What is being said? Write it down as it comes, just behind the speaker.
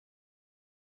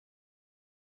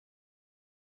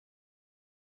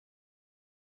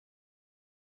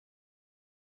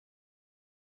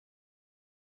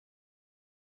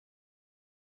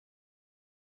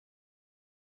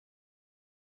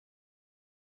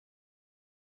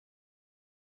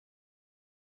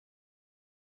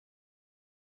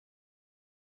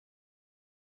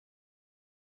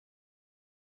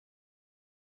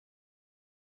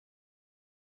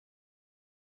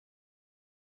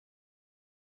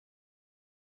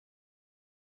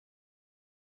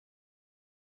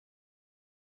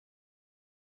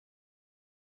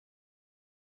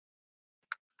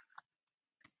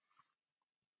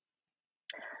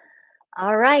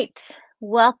All right.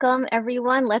 Welcome,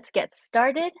 everyone. Let's get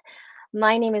started.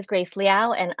 My name is Grace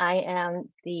Liao, and I am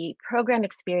the Program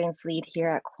Experience Lead here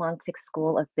at Quantic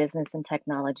School of Business and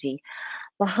Technology.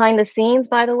 Behind the scenes,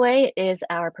 by the way, is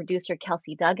our producer,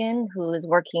 Kelsey Duggan, who is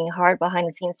working hard behind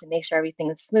the scenes to make sure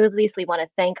everything is smoothly. So we want to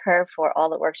thank her for all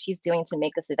the work she's doing to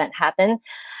make this event happen.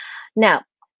 Now,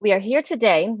 we are here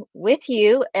today with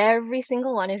you, every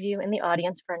single one of you in the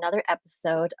audience, for another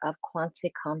episode of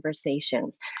Quantic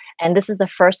Conversations. And this is the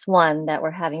first one that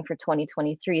we're having for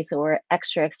 2023, so we're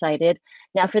extra excited.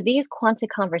 Now, for these Quantic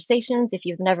Conversations, if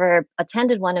you've never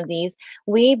attended one of these,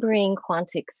 we bring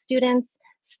Quantic students,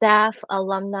 staff,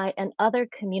 alumni, and other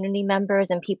community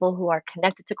members and people who are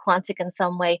connected to Quantic in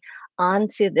some way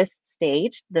onto this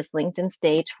stage, this LinkedIn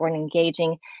stage, for an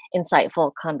engaging,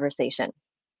 insightful conversation.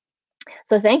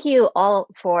 So thank you all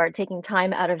for taking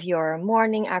time out of your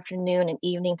morning, afternoon, and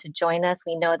evening to join us.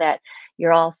 We know that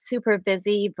you're all super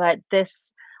busy, but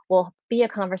this will be a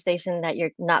conversation that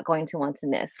you're not going to want to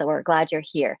miss. So we're glad you're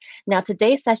here. Now,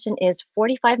 today's session is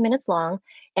 45 minutes long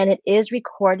and it is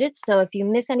recorded. So if you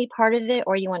miss any part of it,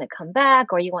 or you want to come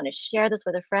back, or you want to share this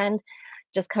with a friend,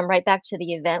 just come right back to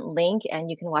the event link and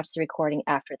you can watch the recording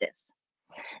after this.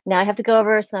 Now, I have to go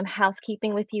over some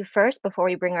housekeeping with you first before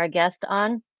we bring our guest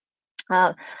on.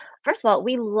 Uh, First of all,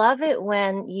 we love it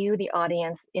when you, the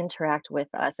audience, interact with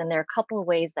us, and there are a couple of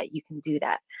ways that you can do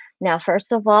that. Now,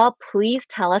 first of all, please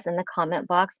tell us in the comment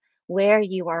box where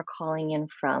you are calling in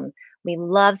from. We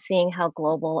love seeing how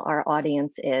global our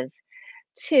audience is.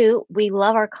 Two, we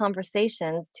love our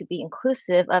conversations to be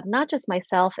inclusive of not just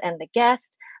myself and the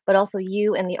guests, but also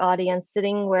you and the audience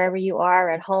sitting wherever you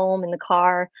are, at home, in the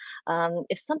car.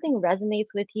 If something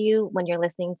resonates with you when you're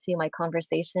listening to my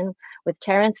conversation with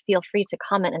Terence, feel free to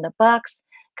comment in the box,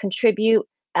 contribute,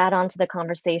 add on to the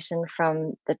conversation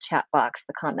from the chat box,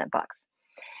 the comment box.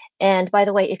 And by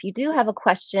the way, if you do have a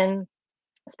question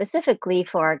specifically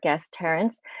for our guest,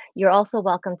 Terence, you're also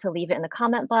welcome to leave it in the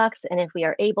comment box. And if we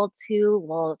are able to,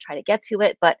 we'll try to get to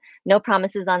it, but no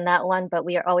promises on that one. But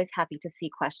we are always happy to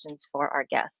see questions for our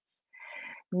guests.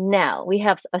 Now, we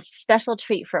have a special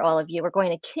treat for all of you. We're going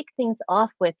to kick things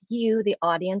off with you, the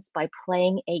audience, by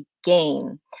playing a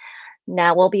game.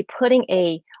 Now, we'll be putting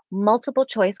a multiple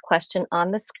choice question on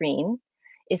the screen.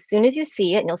 As soon as you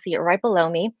see it, and you'll see it right below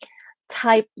me,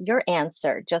 type your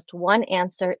answer, just one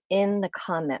answer, in the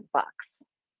comment box.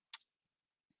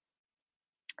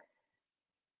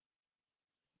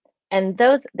 And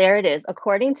there it is.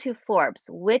 According to Forbes,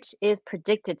 which is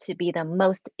predicted to be the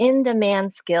most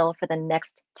in-demand skill for the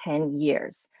next 10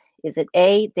 years? Is it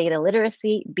A, data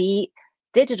literacy, B,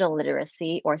 digital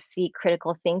literacy, or C,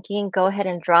 critical thinking? Go ahead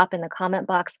and drop in the comment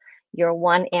box your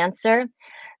one answer.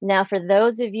 Now, for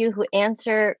those of you who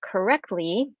answer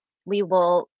correctly, we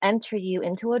will enter you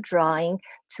into a drawing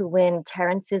to win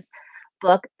Terence's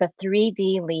book, The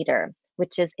 3D Leader,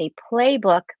 which is a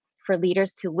playbook for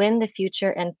leaders to win the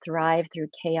future and thrive through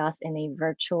chaos in a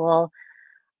virtual,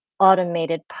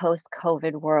 automated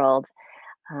post-COVID world.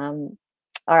 All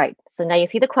right, so now you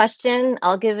see the question.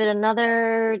 I'll give it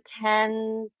another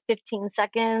 10, 15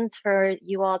 seconds for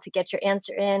you all to get your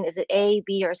answer in. Is it A,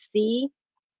 B, or C?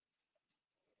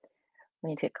 Let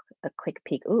me take a quick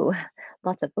peek. Ooh,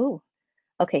 lots of ooh.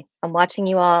 Okay, I'm watching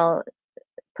you all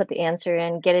put the answer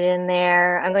in, get it in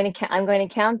there. I'm going to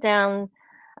count down.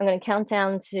 I'm going to count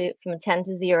down to from 10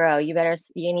 to 0. You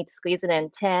need to squeeze it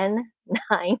in. 10,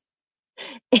 9,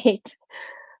 8,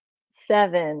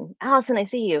 7. Allison, I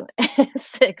see you.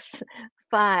 6,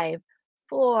 5,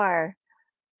 4,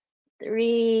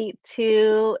 3,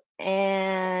 2,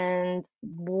 and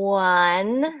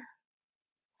 1.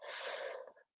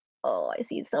 Oh, I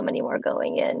see so many more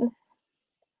going in.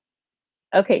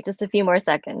 Okay, just a few more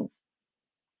seconds.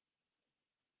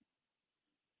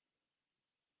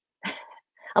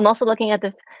 I'm also looking at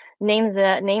the names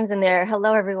in there.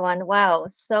 Hello, everyone. Wow,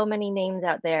 so many names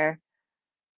out there.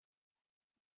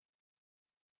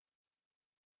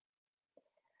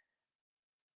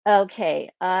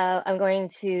 Okay, I'm going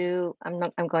to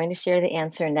share the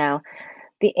answer now.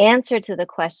 The answer to the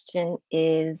question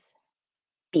is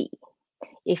B.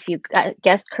 If you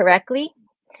guessed correctly,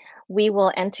 we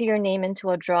will enter your name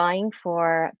into a drawing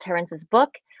for Terence's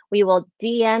book. We will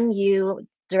DM you,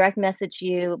 direct message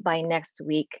you by next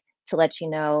week to let you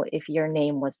know if your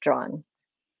name was drawn.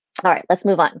 All right, let's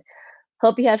move on.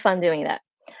 Hope you had fun doing that.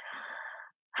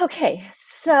 Okay,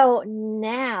 so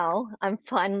now I'm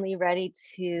finally ready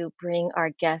to bring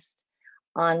our guest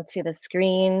onto the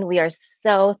screen. We are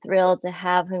so thrilled to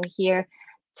have him here.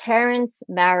 Terence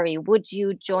Mauri, would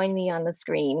you join me on the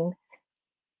screen?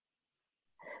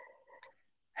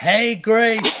 Hey,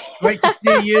 Grace. Great to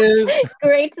see you.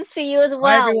 Great to see you as Hi,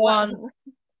 well. everyone.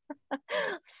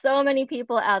 So many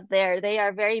people out there. They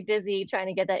are very busy trying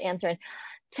to get that answer. And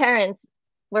Terence,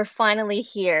 we're finally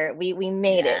here. We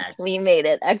made it. We Yes. made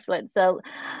it. Excellent. So,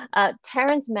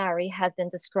 Terence Mauri has been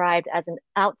described as an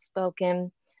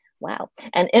outspoken, wow,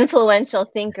 an influential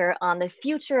thinker on the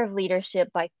future of leadership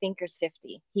by Thinkers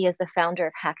 50. He is the founder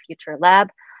of Hack Future Lab,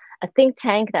 a think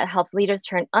tank that helps leaders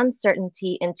turn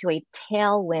uncertainty into a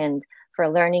tailwind for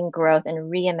learning, growth, and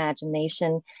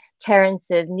reimagination.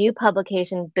 Terence's new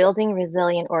publication, Building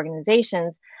Resilient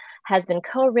Organizations, has been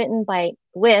co-written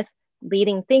with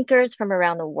leading thinkers from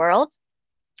around the world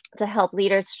to help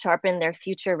leaders sharpen their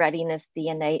future readiness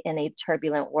DNA in a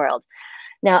turbulent world.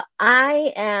 Now,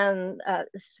 I am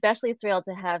especially thrilled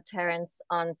to have Terence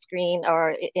on screen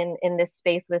or in this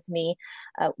space with me.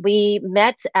 We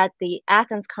met at the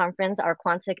Athens conference, our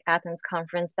Quantic Athens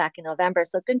conference back in November.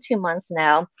 So it's been 2 months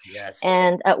now. Yes.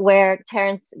 And where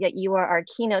Terence, you are our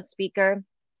keynote speaker.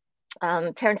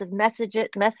 Terence's message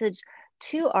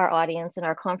to our audience and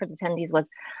our conference attendees was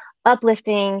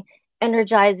uplifting,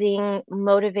 energizing,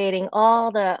 motivating,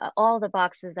 all the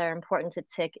boxes that are important to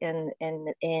tick in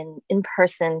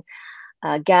person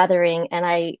gathering. And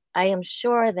I am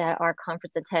sure that our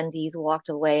conference attendees walked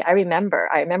away. I remember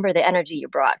the energy you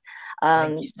brought.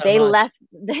 Thank you so They much. left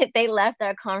they left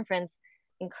our conference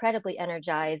incredibly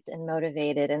energized and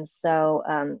motivated. And so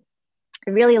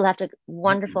it really left a Thank you.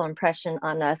 wonderful impression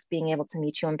on us being able to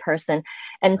meet you in person.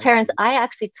 And Thank Terence, you. I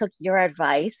actually took your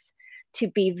advice to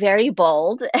be very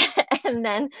bold and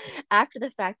then after the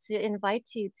fact to invite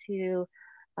you to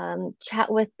chat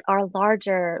with our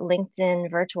larger LinkedIn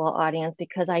virtual audience,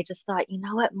 because I just thought, you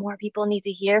know what, more people need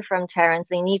to hear from Terence.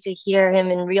 They need to hear him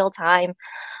in real time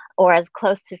or as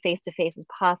close to face as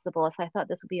possible. So I thought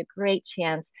this would be a great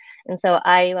chance. And so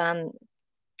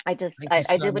Thank you I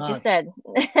so did what you much. said.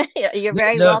 You're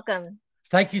very Look, welcome.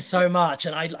 thank you so much.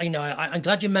 And I'm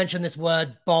glad you mentioned this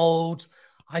word bold.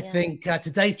 I Yeah. think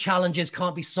today's challenges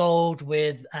can't be solved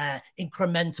with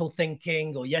incremental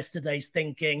thinking or yesterday's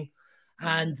thinking.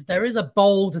 And there is a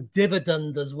bold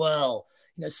dividend as well,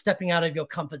 stepping out of your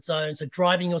comfort zone. So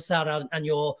driving yourself out and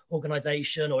your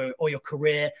organization or your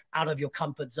career out of your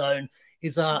comfort zone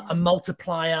is a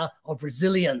multiplier of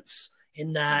resilience.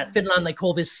 In Finland, they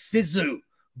call this sisu,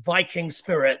 Viking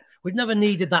spirit. We've never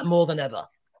needed that more than ever.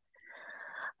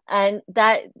 And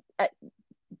that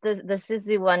the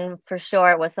Suzu one for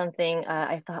sure was something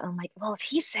I thought, I'm like, well, if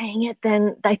he's saying it,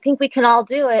 then I think we can all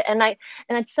do it. And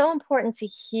it's so important to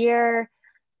hear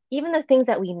even the things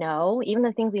that we know, even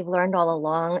the things we've learned all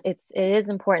along. It is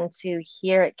important to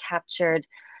hear it captured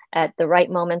at the right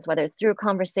moments, whether it's through a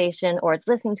conversation or it's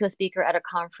listening to a speaker at a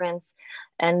conference,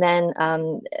 and then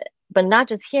but not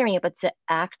just hearing it, but to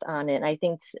act on it. I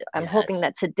think I'm hoping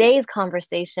that today's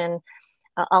conversation,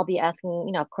 I'll be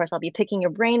asking, of course, I'll be picking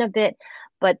your brain a bit,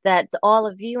 but that all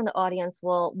of you in the audience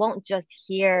won't just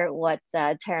hear what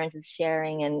Terence is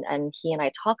sharing and he and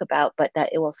I talk about, but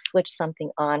that it will switch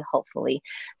something on, hopefully.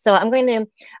 So I'm going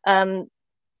to,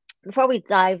 before we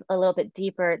dive a little bit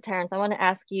deeper, Terence, I want to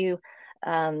ask you,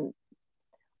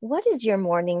 what is your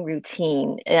morning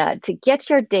routine to get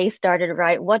your day started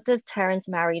right? What does Terence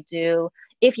Mauri do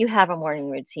if you have a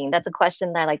morning routine? That's a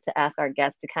question that I like to ask our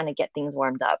guests to kind of get things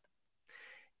warmed up.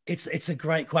 It's a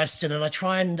great question, and I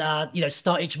try and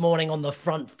start each morning on the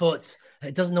front foot.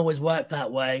 It doesn't always work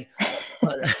that way,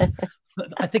 but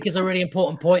I think it's a really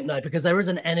important point though, because there is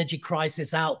an energy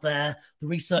crisis out there. The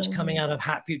research coming out of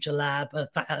Hack Future Lab,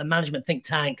 a management think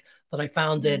tank that I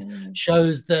founded,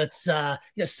 shows that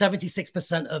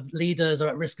 76% of leaders are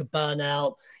at risk of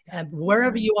burnout. And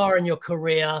wherever you are in your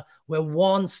career, we're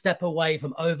one step away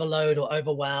from overload or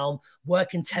overwhelm.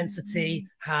 Work intensity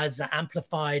has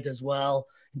amplified as well.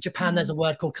 In Japan, there's a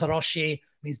word called karoshi,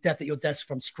 means death at your desk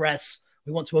from stress.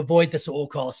 We want to avoid this at all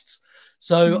costs.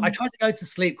 So I try to go to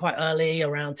sleep quite early,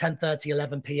 around 10:30,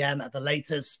 11 p.m. at the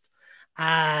latest.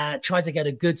 Try to get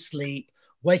a good sleep,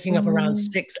 waking up around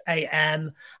 6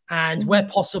 a.m. and where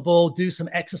possible, do some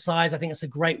exercise. I think it's a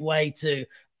great way to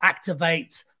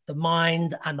activate the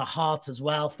mind and the heart as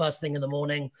well, first thing in the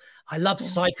morning. I love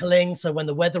cycling. So when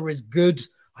the weather is good,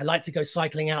 I like to go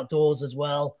cycling outdoors as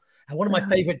well. And one of my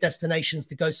favorite destinations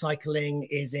to go cycling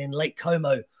is in Lake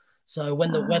Como. So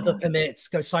when the weather permits,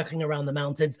 go cycling around the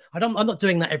mountains. I'm not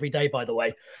doing that every day, by the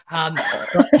way.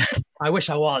 But I wish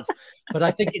I was. But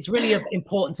I think it's really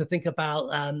important to think about,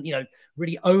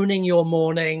 really owning your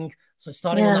morning. So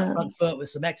starting on that front foot with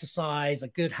some exercise, a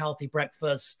good healthy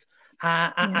breakfast,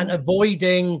 and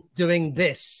avoiding doing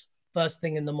this first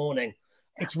thing in the morning.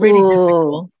 It's really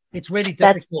difficult. It's really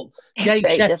That's difficult. it's Jay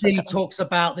very Shetty difficult. talks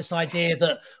about this idea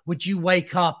that would you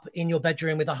wake up in your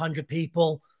bedroom with 100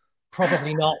 people?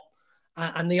 Probably not.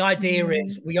 And the idea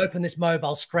is Mm, we open this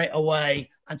mobile straight away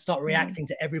and start mm, reacting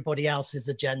to everybody else's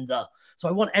agenda. So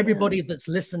I want yeah. everybody that's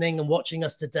listening and watching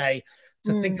us today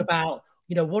to think Mm, about,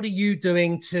 what are you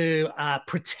doing to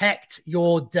protect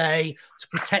your day, to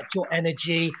protect your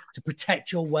energy, to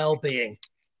protect your well-being?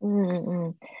 mm,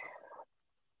 mm.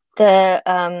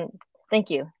 The thank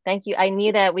you, thank you. I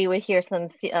knew that we would hear some.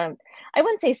 I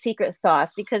wouldn't say secret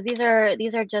sauce because these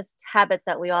are just habits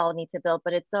that we all need to build.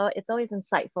 But it's always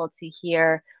insightful to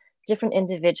hear different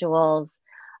individuals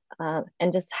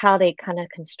and just how they kind of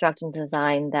construct and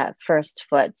design that first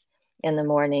foot in the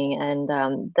morning. And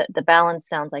the balance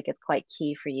sounds like it's quite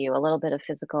key for you. A little bit of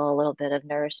physical, a little bit of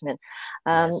nourishment.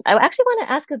 Yes. I actually want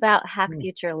to ask about Hack Hmm.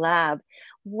 Future Lab.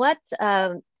 What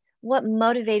what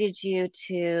motivated you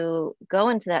to go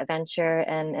into that venture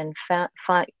and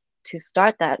to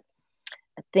start that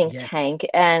think Yes. tank?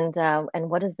 And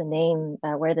what is the name?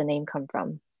 Where did the name come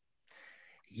from?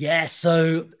 Yeah,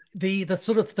 so the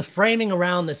sort of the framing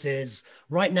around this is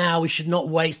right now we should not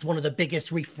waste one of the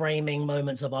biggest reframing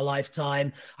moments of our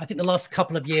lifetime. I think the last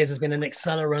couple of years has been an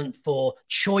accelerant for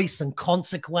choice and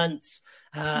consequence,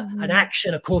 an Hmm.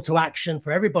 action, a call to action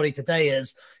for everybody today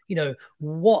is,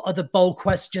 what are the bold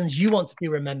questions you want to be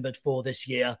remembered for this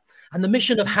year? And the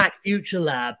mission of Hmm. Hack Future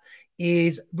Lab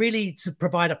is really to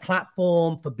provide a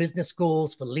platform for business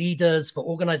schools, for leaders, for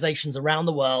organizations around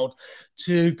the world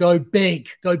to go big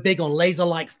on laser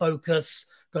like focus,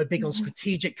 go big on Hmm.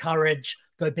 strategic courage,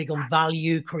 go big on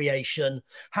value creation.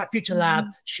 Hack Future Lab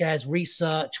Hmm. shares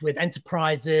research with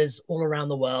enterprises all around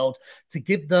the world to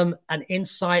give them an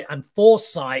insight and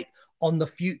foresight on the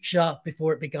future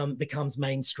before it becomes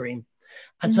mainstream.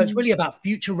 And so it's Hmm. really about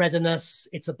future readiness.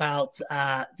 It's about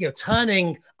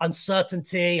turning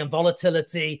uncertainty and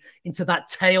volatility into that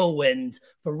tailwind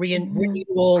for Hmm.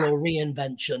 renewal or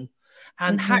reinvention.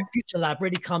 And Hack Hmm. Future Lab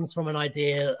really comes from an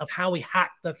idea of how we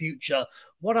hack the future.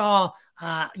 What are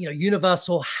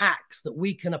universal hacks that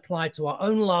we can apply to our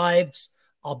own lives,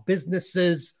 our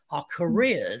businesses, our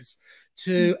careers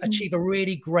to Hmm. achieve a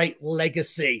really great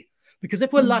legacy? Because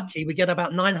if we're Hmm. lucky, we get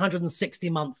about 960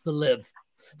 months to live.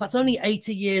 That's only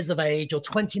 80 years of age or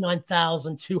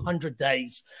 29,200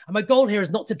 days. And my goal here is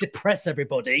not to depress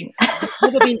everybody. It's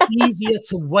never been easier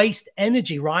to waste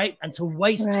energy, right? And to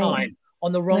waste Right, time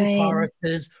on the wrong right.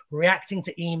 priorities, reacting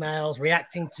to emails,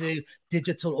 reacting to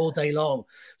digital all day long.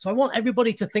 So I want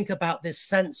everybody to think about this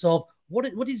sense of what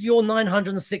does your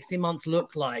 960 months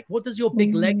look like? What does your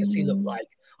big legacy look Mhm, like?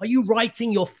 Are you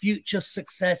writing your future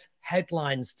success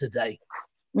headlines today?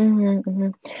 mhm,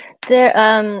 mhm. There,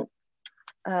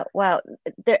 wow,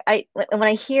 when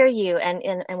I hear you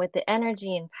and with the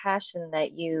energy and passion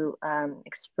that you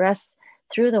express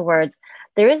through the words,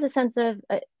 there is a sense of,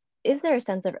 is there a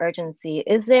sense of urgency?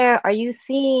 Are you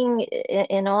seeing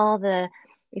in all the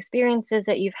experiences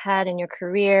that you've had in your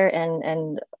career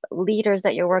and leaders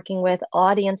that you're working with,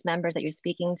 audience members that you're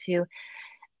speaking to,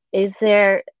 is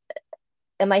there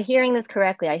am I hearing this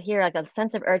correctly? I hear like a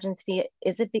sense of urgency.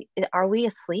 Are we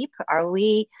asleep? Are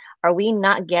we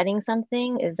not getting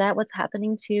something? Is that what's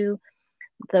happening to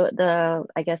the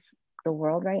I guess the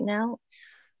world right now?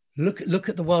 Look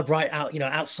at the world right out,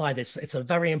 outside. It's a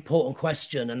very important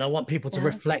question, and I want people to Yeah.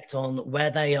 reflect on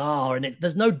where they are. And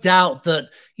there's no doubt that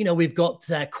we've got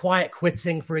quiet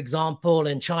quitting, for example,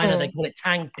 in China they Mm, call it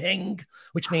tang ping,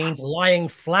 which means lying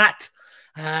flat.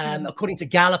 mm, According to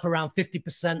Gallup, around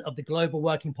 50% of the global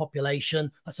working population,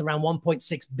 that's around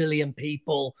 1.6 billion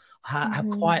people, have mhm,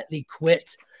 quietly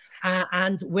quit.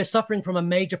 And we're suffering from a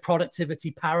major productivity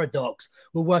paradox.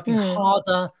 We're working mm,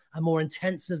 harder and more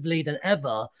intensively than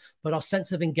ever, but our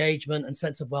sense of engagement and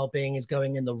sense of well-being is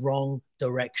going in the wrong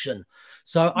direction.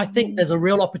 So I think mhm, there's a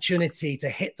real opportunity to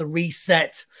hit the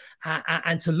reset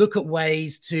and to look at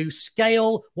ways to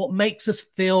scale what makes us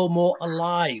feel more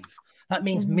alive.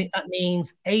 mhm, That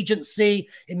means agency.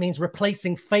 It means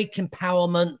replacing fake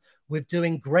empowerment with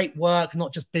doing great work,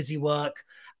 not just busy work.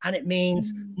 And it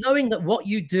means mhm, knowing that what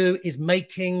you do is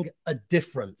making a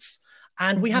difference.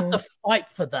 And we have to mhm, fight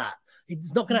for that.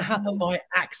 It's not going to happen mhm, by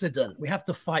accident. We have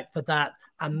to fight for that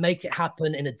and make it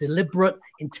happen in a deliberate,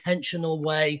 intentional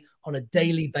way on a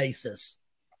daily basis.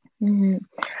 mhm.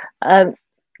 Um,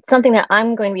 Something that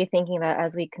I'm going to be thinking about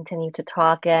as we continue to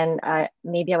talk, and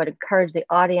maybe I would encourage the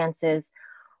audience is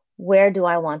where do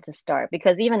I want to start?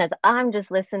 Because even as I'm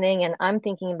just listening and I'm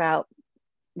thinking about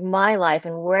my life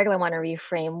and where do I want to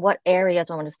reframe, what areas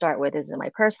do I want to start with? Is it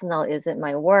my personal? Is it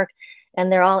my work?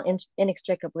 And they're all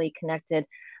inextricably connected.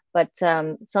 But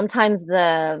sometimes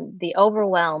the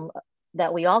overwhelm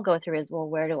that we all go through is, well,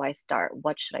 where do I start?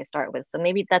 What should I start with? So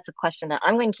maybe that's a question that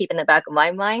I'm going to keep in the back of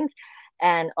my mind,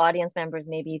 and audience members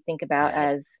maybe think about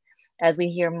Yes. as we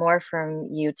hear more from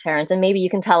you, Terence. And maybe you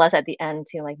can tell us at the end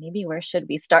too, like maybe where should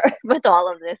we start with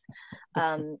all of this?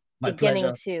 My Beginning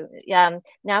pleasure. to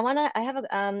now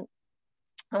I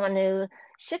want to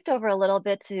shift over a little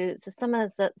bit to some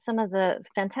of the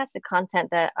fantastic content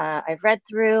that I've read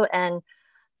through, and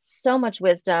so much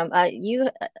wisdom. You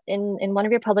in one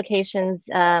of your publications,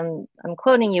 I'm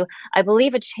quoting you. I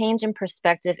believe a change in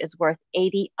perspective is worth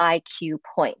 80 IQ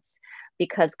points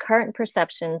because current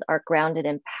perceptions are grounded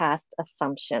in past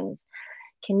assumptions.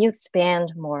 Can you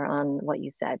expand more on what you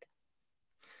said?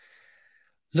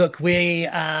 Look, we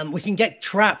can get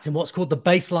trapped in what's called the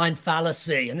baseline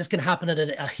fallacy, and this can happen at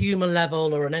a human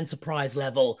level or an enterprise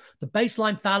level. The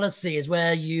baseline fallacy is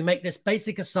where you make this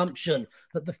basic assumption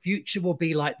that the future will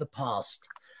be like the past,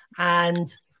 and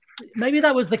maybe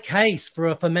that was the case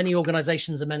for many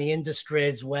organizations and many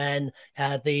industries when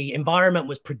the environment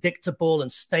was predictable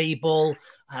and stable,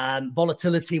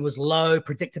 volatility was low,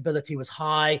 predictability was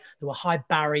high, there were high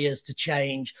barriers to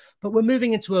change. But we're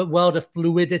moving into a world of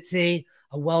fluidity,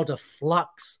 a world of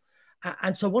flux.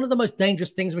 And so one of the most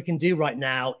dangerous things we can do right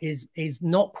now is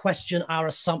not question our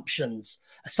assumptions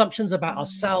about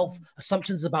ourselves,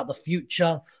 assumptions about the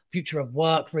future of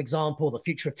work, for example, the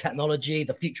future of technology,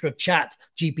 the future of chat,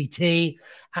 GPT.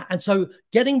 And so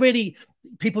getting really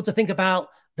people to think about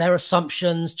their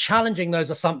assumptions, challenging those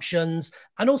assumptions,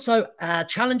 and also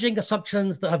challenging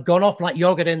assumptions that have gone off like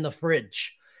yogurt in the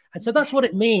fridge. And so that's what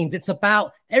it means. It's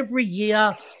about every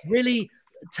year really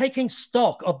taking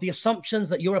stock of the assumptions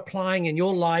that you're applying in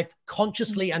your life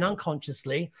consciously and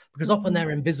unconsciously, because often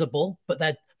they're invisible, but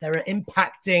they're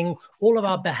impacting all of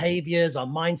our behaviors, our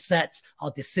mindsets, our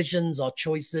decisions, our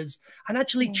choices, and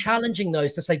actually challenging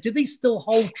those to say, do these still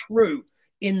hold true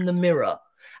in the mirror?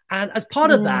 And as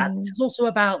part of that, it's also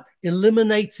about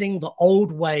eliminating the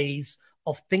old ways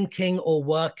of thinking or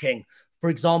working. For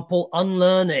example,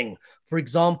 unlearning, for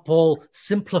example,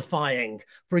 simplifying,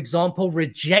 for example,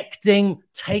 rejecting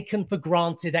taken for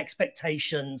granted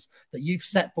expectations that you've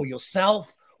set for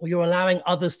yourself or you're allowing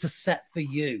others to set for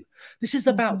you. This is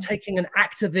about taking an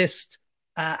activist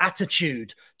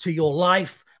attitude to your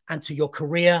life and to your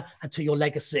career and to your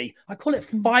legacy. I call it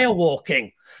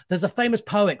firewalking. There's a famous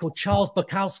poet called Charles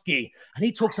Bukowski, and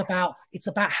he talks about it's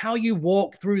about how you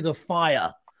walk through the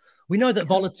fire. We know that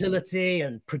volatility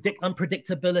and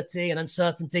unpredictability and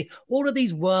uncertainty, all of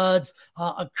these words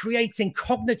are creating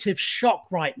cognitive shock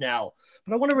right now.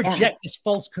 But I want to reject this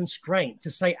false constraint to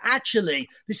say, actually,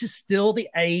 this is still the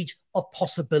age of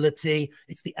possibility.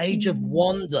 It's the age of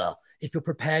wonder if you're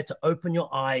prepared to open your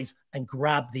eyes and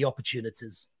grab the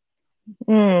opportunities.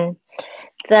 The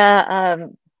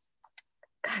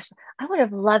gosh, I would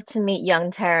have loved to meet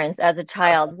young Terence as a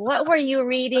child. What were you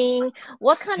reading?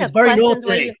 What I kind was of very questions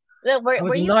were you naughty. I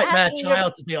was a you nightmare asking your,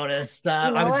 child, to be honest. you I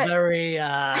know was what? very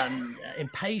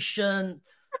impatient.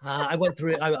 I went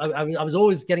through. I was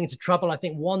always getting into trouble. I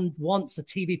think once a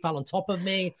TV fell on top of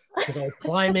me because I was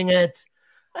climbing it.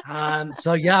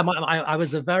 So yeah, I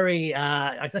was a very,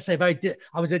 let's say,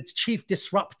 I was a chief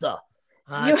disruptor.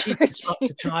 You Chief were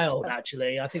disruptor child,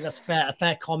 actually. I think that's a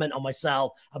fair comment on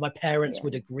myself, and my parents yeah.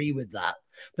 would agree with that.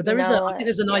 But You I know think what?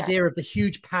 there's an Yeah. idea of the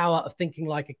huge power of thinking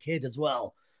like a kid as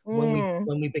well when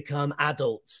we become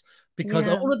adults, because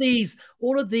Yeah. all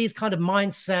of these kind of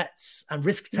mindsets and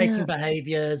risk-taking Yeah.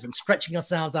 behaviors and stretching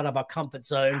ourselves out of our comfort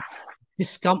zone,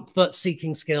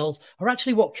 discomfort-seeking skills are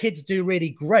actually what kids do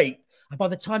really great. And by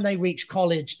the time they reach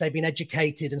college, they've been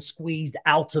educated and squeezed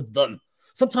out of them.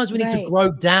 Sometimes we need to Right.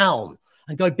 grow down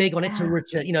and go big on Yeah.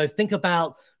 iterative, think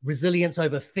about resilience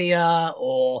over fear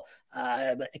or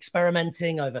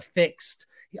experimenting over fixed.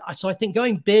 So I think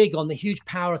going big on the huge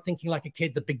power of thinking like a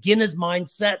kid, the beginner's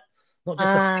mindset, not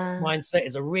just a fixed mindset,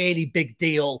 is a really big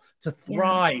deal to Yeah.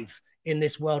 thrive in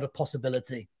this world of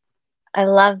possibility. I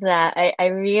love that. I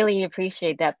really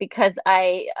appreciate that because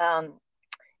uh,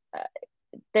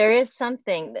 there is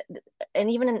something and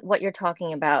even in what you're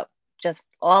talking about, just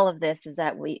all of this is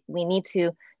that we need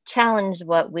to challenge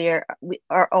what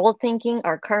our old thinking,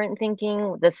 our current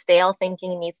thinking, the stale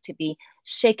thinking needs to be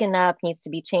shaken up, needs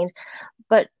to be changed.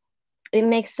 But it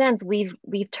makes sense. We've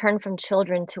turned from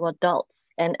children to adults,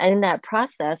 and in that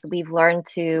process, we've learned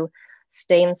to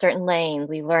stay in certain lanes.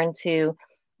 We've learned to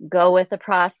go with the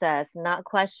process, not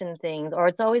question things, or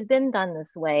it's always been done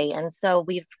this way. And so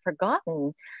we've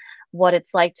forgotten what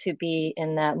it's like to be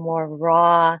in that more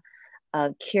raw,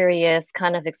 curious,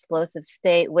 kind of explosive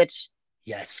state, which,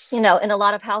 Yes. in a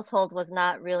lot of households was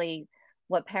not really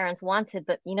what parents wanted.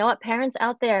 But you know what, parents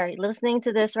out there listening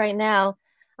to this right now,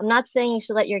 I'm not saying you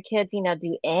should let your kids,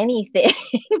 do anything,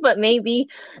 but maybe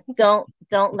don't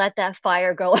let that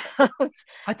fire go out.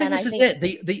 I think And this I is think, it.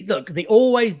 The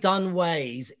always done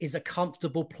ways is a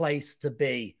comfortable place to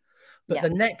be. But yeah.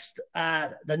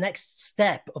 the next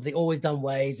step of the always done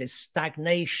ways is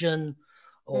stagnation,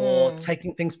 or Mm,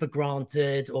 taking things for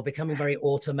granted, or becoming very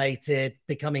automated,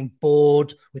 becoming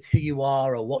bored with who you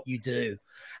are or what you do.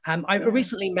 I yeah.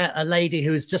 recently met a lady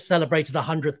who has just celebrated her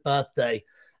 100th birthday,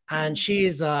 and Mm,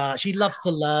 she loves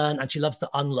to learn and she loves to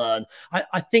unlearn.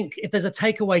 I think if there's a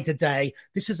takeaway today,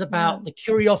 this is about mm, the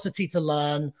curiosity to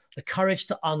learn, the courage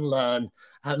to unlearn.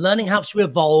 Learning mm, helps you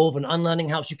evolve, and unlearning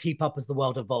helps you keep up as the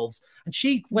world evolves. And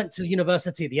she went to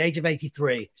university at the age of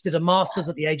 83. She did a master's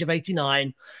at the age of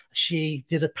 89. She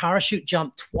did a parachute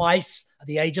jump twice at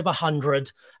the age of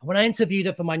 100. And when I interviewed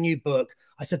her for my new book,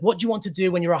 I said, "What do you want to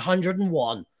do when you're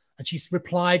 101?" And she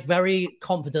replied very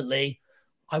confidently,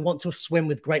 "I want to swim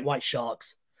with great white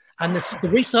sharks." And the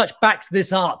research backs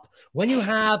this up. When you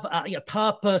have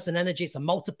purpose and energy, it's a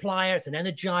multiplier, it's an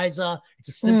energizer, it's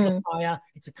a mm, simplifier,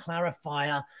 it's a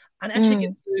clarifier, and actually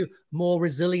gives mm, you more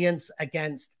resilience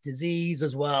against disease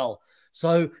as well.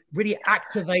 So really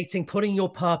activating, putting your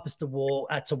purpose to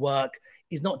work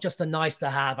is not just a nice to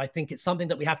have. I think it's something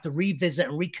that we have to revisit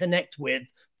and reconnect with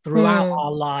throughout mm.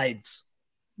 our lives.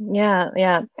 Yeah,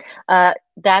 yeah. I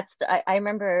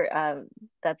remember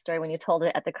that story when you told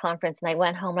it at the conference, and I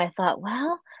went home and I thought,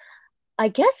 well, I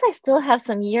guess I still have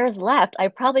some years left. I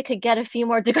probably could get a few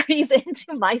more degrees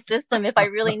into my system if I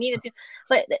really needed to.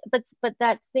 But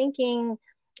that thinking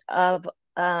of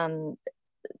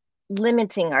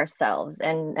limiting ourselves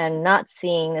and not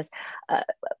seeing this. Uh,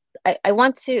 I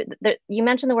want to. You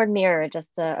mentioned the word mirror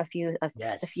just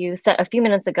Yes. a few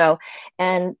minutes ago,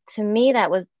 and to me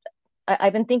that was.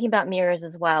 I've been thinking about mirrors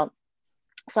as well.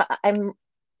 So I'm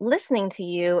listening to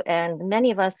you, and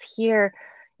many of us here,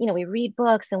 we read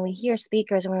books and we hear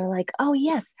speakers, and we're like, oh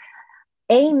yes,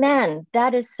 amen,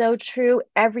 that is so true,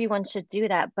 everyone should do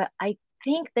that. But I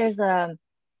think there's a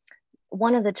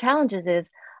one of the challenges is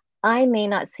I may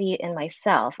not see it in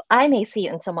myself. I may see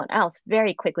it in someone else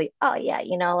very quickly. Oh yeah,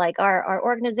 like our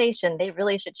organization, they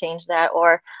really should change that.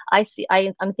 Or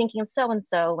I'm thinking of so and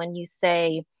so when you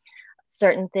say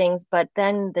certain things, but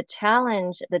then the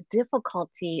challenge, the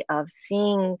difficulty of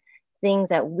seeing things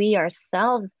that we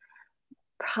ourselves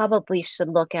probably should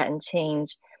look at and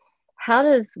change. How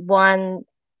does one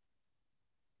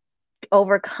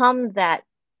overcome that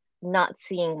not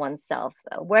seeing oneself?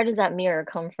 Where does that mirror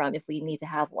come from if we need to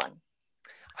have one?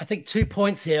 I think 2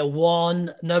 points here.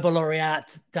 One, Nobel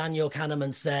laureate Daniel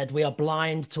Kahneman said, "We are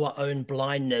blind to our own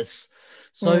blindness."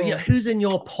 So, Mm, who's in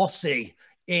your posse?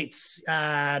 It's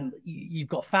you've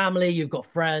got family, you've got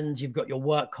friends, you've got your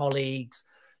work colleagues,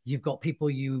 you've got people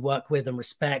you work with and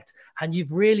respect, and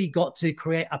you've really got to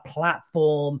create a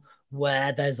platform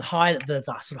where there's a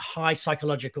sort of high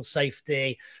psychological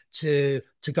safety to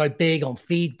go big on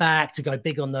feedback, to go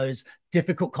big on those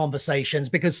difficult conversations,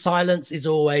 because silence is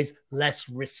always less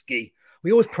risky.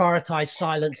 We always prioritize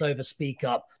silence over speak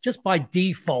up just by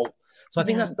default. So I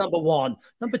think yeah. that's number one.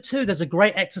 Number two, there's a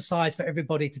great exercise for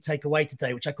everybody to take away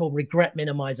today, which I call regret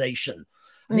minimization.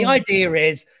 And the Mm, idea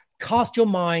is cast your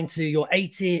mind to your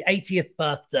 80th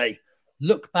birthday.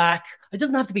 Look back. It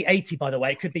doesn't have to be 80, by the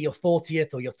way. It could be your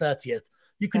 40th or your 30th.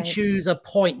 You can right. choose a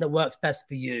point that works best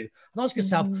for you. And ask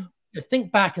yourself, Mm,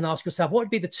 think back and ask yourself, what would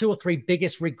be the 2 or 3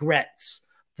 biggest regrets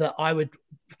that I would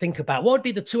think about? What would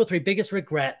be the 2 or 3 biggest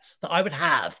regrets that I would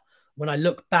have when I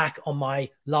look back on my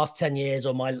last 10 years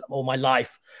or my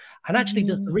life? And actually,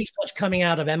 the mm, research coming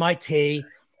out of MIT,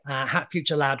 Hat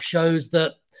Future Lab, shows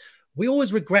that we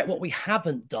always regret what we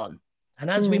haven't done. And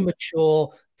as we mm,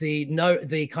 mature,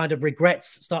 the kind of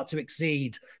regrets start to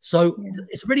exceed. So yeah.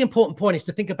 it's a really important point is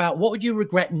to think about what would you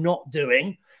regret not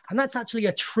doing? And that's actually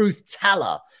a truth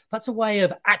teller. That's a way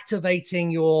of activating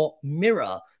your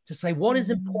mirror to say, what is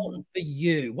Mm, important for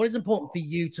you? What is important for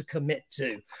you to commit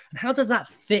to? And how does that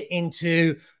fit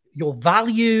into your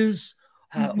values?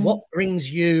 What mhm,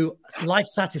 brings you life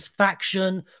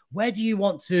satisfaction? Where do you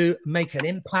want to make an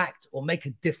impact or make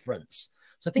a difference?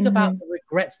 So think about mhm, the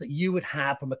regrets that you would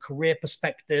have from a career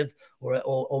perspective,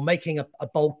 or making a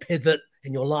bold pivot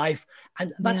in your life.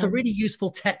 And that's yeah. a really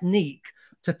useful technique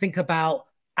to think about,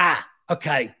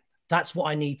 okay, that's what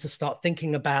I need to start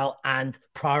thinking about and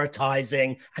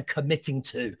prioritizing and committing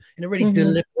to in a really Mhm,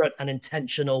 deliberate and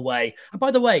intentional way. And by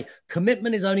the way,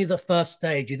 commitment is only the first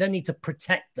stage. You then need to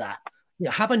protect that.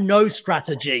 Have a no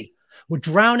strategy. We're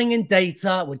drowning in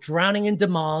data, we're drowning in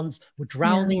demands, we're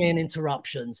yeah. drowning in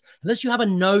interruptions. Unless you have a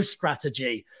no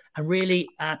strategy and really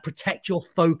protect your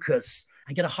focus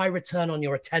and get a high return on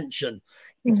your attention,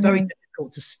 it's very Mhm,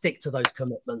 difficult to stick to those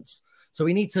commitments. So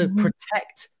we need to Mm-hmm.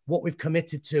 protect what we've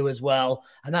committed to as well.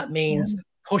 And that means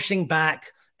pushing back,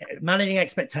 managing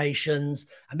expectations,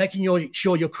 and making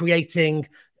sure you're creating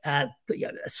a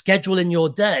schedule in your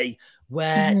day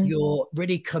where you're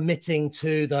really committing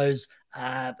to those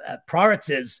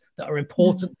priorities that are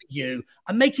important for you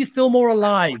and make you feel more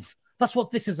alive. That's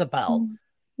what this is about.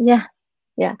 Yeah,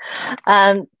 yeah.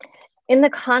 In the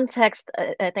context,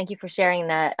 thank you for sharing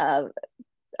that.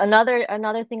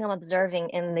 Another thing I'm observing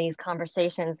in these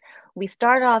conversations, we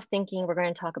start off thinking we're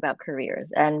going to talk about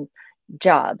careers and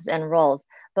jobs and roles.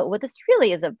 But what this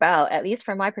really is about, at least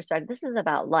from my perspective, this is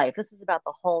about life. This is about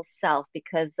the whole self,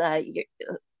 because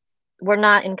we're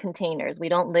not in containers. We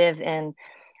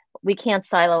can't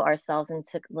silo ourselves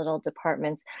into little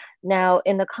departments. Now,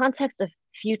 in the context of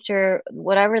future,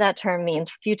 whatever that term means,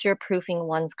 future proofing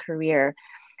one's career,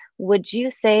 would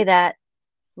you say that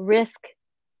risk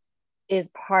is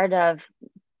part of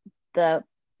the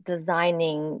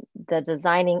designing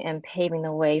and paving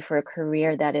the way for a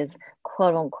career that is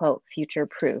quote unquote future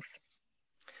proof,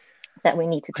 that we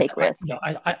need to take risk?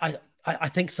 I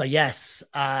think so, yes.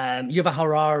 Yuval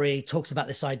Harari talks about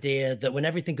this idea that when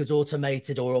everything is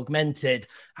automated or augmented,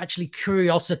 actually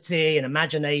curiosity and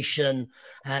imagination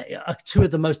are two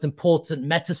of the most important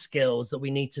meta skills that we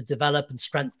need to develop and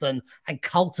strengthen and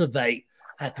cultivate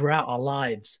throughout our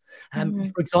lives.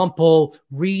 For example,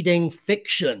 reading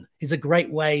fiction is a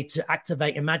great way to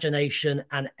activate imagination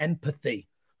and empathy.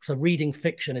 So reading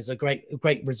fiction is a great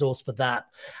resource for that.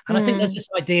 And I think there's this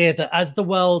idea that as the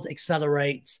world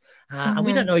accelerates, and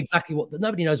we don't know exactly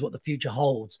nobody knows what the future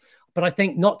holds, but I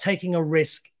think not taking a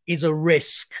risk is a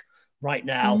risk right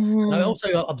now. And I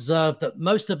also observe that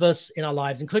most of us in our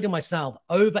lives, including myself,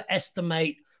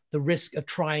 overestimate the risk of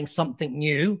trying something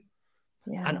new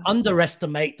and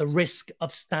underestimate the risk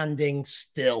of standing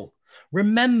still.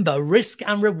 Remember, risk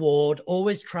and reward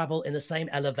always travel in the same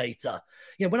elevator.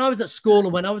 You know, when I was at school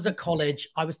or when I was at college,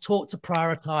 I was taught to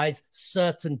prioritize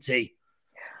certainty.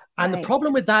 And the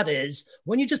problem with that is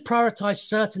when you just prioritize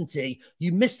certainty,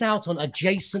 you miss out on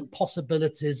adjacent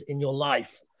possibilities in your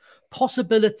life.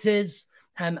 Possibilities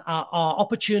are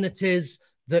opportunities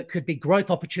that could be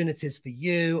growth opportunities for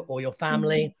you or your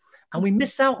family. And we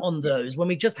miss out on those when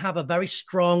we just have a very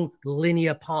strong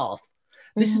linear path.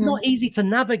 This is not easy to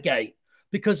navigate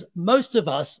because most of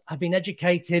us have been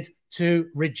educated to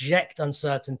reject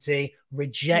uncertainty,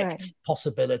 reject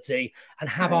possibility, and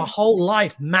have our whole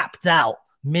life mapped out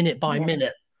minute by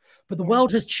minute. But the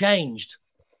world has changed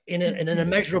in an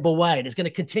immeasurable way. And it's going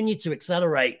to continue to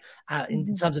accelerate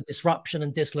in terms of disruption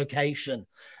and dislocation.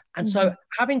 And so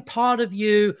having part of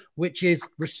you, which is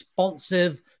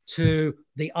responsive to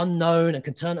the unknown and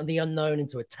can turn the unknown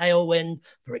into a tailwind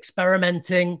for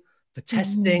experimenting, for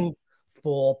testing,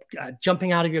 for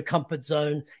jumping out of your comfort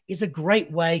zone, is a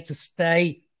great way to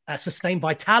sustain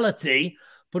vitality,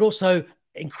 but also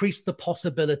increase the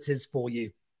possibilities for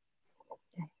you.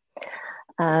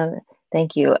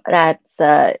 Thank you.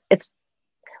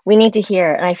 We need to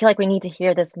hear, and I feel like we need to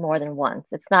hear this more than once.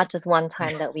 It's not just one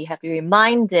time that we have to be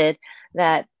reminded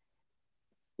that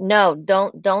no,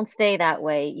 don't stay that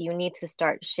way. You need to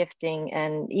start shifting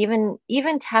and even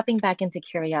tapping back into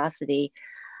curiosity.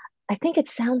 I think it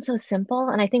sounds so simple,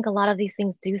 and I think a lot of these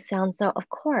things do sound so, of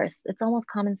course, it's almost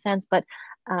common sense, but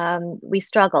we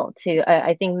struggle to,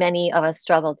 I think many of us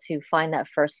struggle to find that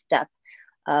first step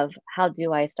of how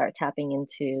do I start tapping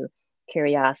into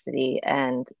curiosity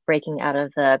and breaking out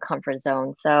of the comfort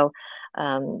zone. So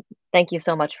thank you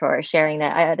so much for sharing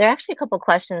that. There are actually a couple of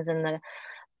questions in the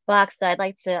box that I'd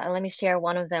like to, let me share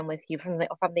one of them with you from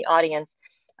the audience.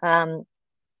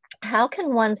 How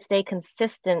can one stay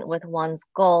consistent with one's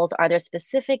goals? Are there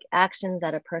specific actions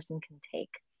that a person can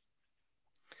take?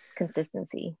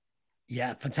 Consistency.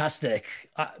 Yeah, fantastic.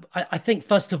 I think,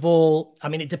 first of all, I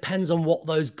mean, it depends on what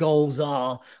those goals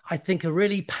are. I think a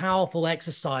really powerful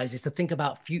exercise is to think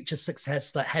about future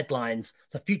success headlines.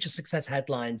 So future success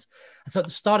headlines. And so at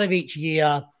the start of each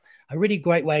year, a really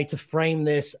great way to frame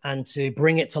this and to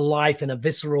bring it to life in a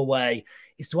visceral way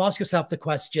is to ask yourself the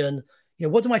question, you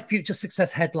know, what do my future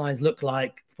success headlines look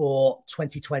like for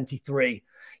 2023?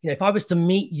 You know, if I was to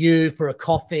meet you for a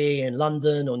coffee in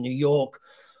London or New York,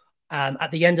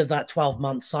 at the end of that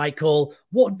 12-month cycle,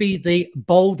 what would be the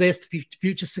boldest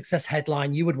future success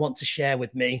headline you would want to share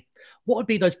with me? What would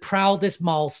be those proudest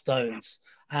milestones?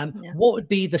 What would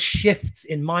be the shifts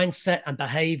in mindset and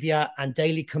behavior and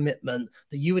daily commitment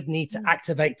that you would need to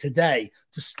activate today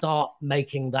to start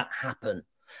making that happen?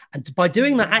 And by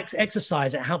doing that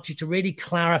exercise, it helps you to really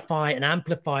clarify and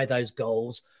amplify those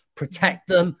goals, protect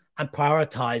them and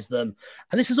prioritize them.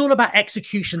 And this is all about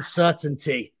execution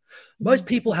certainty. Most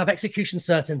people have execution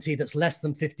certainty that's less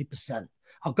than 50%.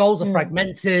 Our goals are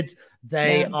fragmented,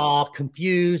 they are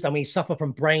confused, and we suffer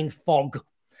from brain fog.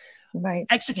 Right.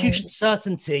 Execution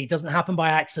certainty doesn't happen by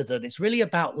accident. It's really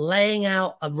about laying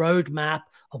out a roadmap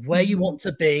of where you want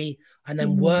to be and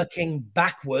then working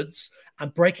backwards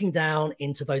and breaking down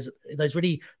into those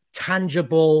really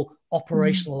tangible,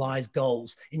 operationalized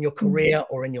goals in your career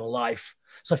or in your life.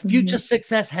 So future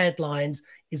success headlines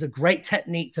is a great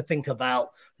technique to think about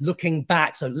looking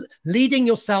back. So leading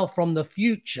yourself from the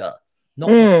future, not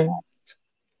the past.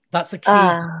 That's a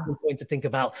key point to think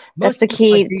about. That's the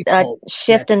key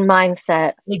shift in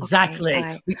mindset. Exactly. Okay,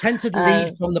 right. We tend to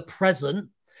lead from the present,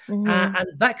 and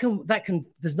that can.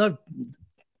 There's no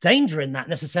danger in that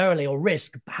necessarily or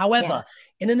risk. However,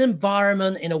 in an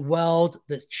environment, in a world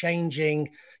that's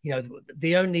changing, you know,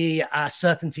 the only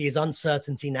certainty is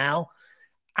uncertainty now.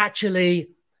 Actually,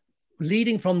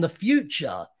 leading from the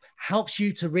future helps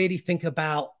you to really think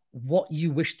about what you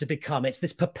wish to become. It's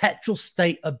this perpetual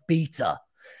state of beta.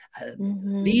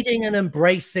 Leading and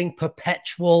embracing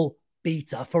perpetual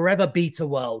beta, forever beta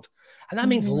world. And that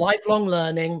means lifelong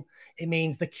learning. It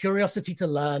means the curiosity to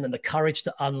learn and the courage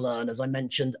to unlearn, as I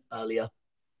mentioned earlier.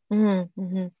 If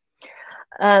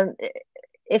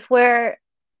we're,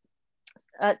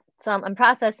 so I'm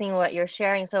processing what you're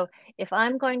sharing. So if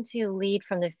I'm going to lead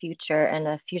from the future and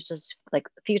a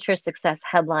future success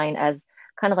headline as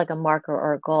kind of like a marker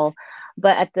or a goal,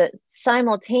 but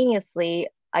simultaneously,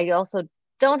 I also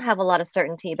don't have a lot of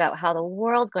certainty about how the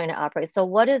world's going to operate. So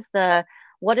what is the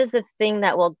thing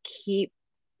that will keep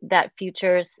that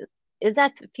future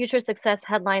success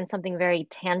headline something very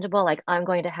tangible, like I'm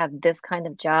going to have this kind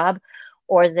of job,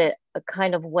 or is it a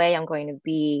kind of way I'm going to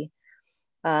be?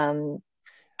 I'm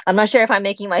not sure if I'm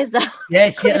making myself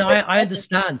yes, yeah, no, I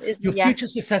understand. Your future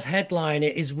success headline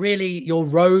is really your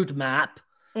roadmap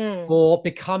for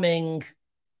becoming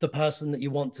the person that you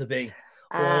want to be,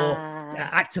 or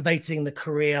activating the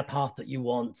career path that you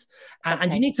want.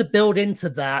 And you need to build into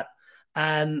that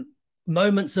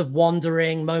moments of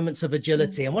wandering, moments of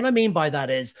agility. And what I mean by that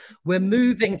is we're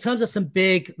moving in terms of some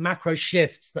big macro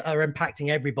shifts that are impacting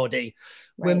everybody.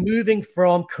 We're moving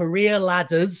from career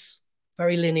ladders,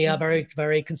 very linear, very,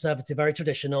 very conservative, very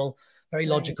traditional, very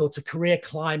logical, to career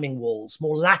climbing walls,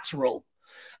 more lateral.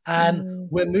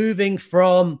 We're moving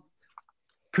from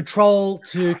control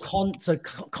to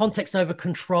context over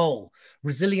control,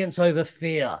 resilience over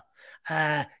fear,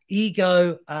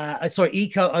 eco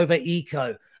over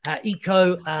eco,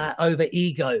 eco over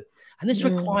ego. And this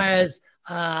requires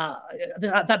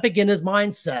that beginner's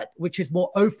mindset, which is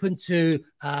more open to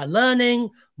learning,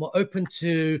 more open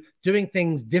to doing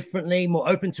things differently, more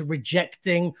open to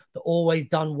rejecting the always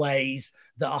done ways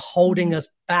that are holding us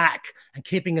back and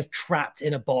keeping us trapped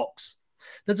in a box.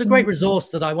 There's a great resource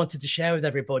that I wanted to share with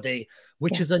everybody,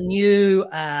 which is a new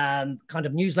kind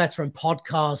of newsletter and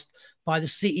podcast by the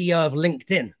CEO of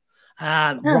LinkedIn,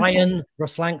 Ryan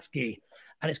Roslansky,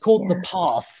 and it's called The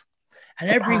Path. And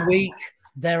every week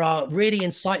there are really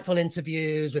insightful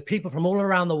interviews with people from all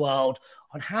around the world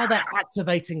on how they're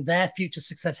activating their future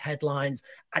success headlines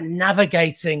and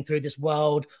navigating through this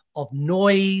world of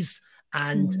noise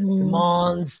and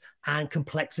demands and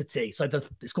complexity. So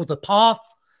it's called The Path.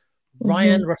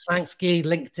 Ryan Roslansky,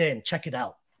 LinkedIn. Check it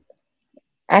out.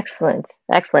 Excellent.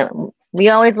 Excellent. We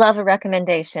always love a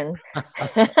recommendation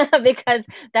because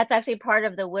that's actually part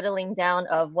of the whittling down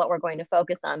of what we're going to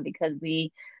focus on, because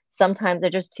sometimes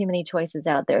there's just too many choices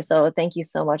out there. So thank you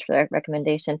so much for that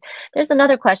recommendation. There's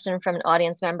another question from an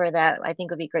audience member that I think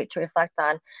would be great to reflect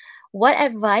on. What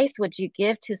advice would you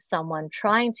give to someone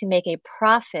trying to make a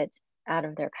profit out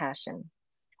of their passion?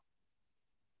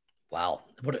 Wow.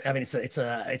 I mean, it's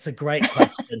a great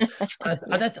question.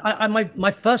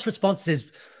 My first response is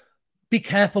be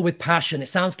careful with passion. It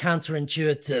sounds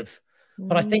counterintuitive,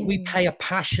 but I think we pay a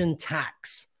passion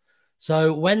tax.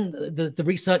 So when the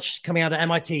research coming out of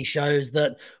MIT shows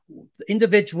that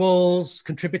individuals,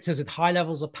 contributors with high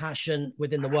levels of passion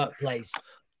within the workplace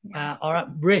are at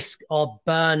risk of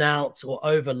burnout or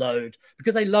overload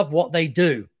because they love what they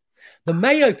do. The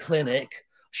Mayo Clinic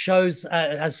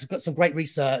has got some great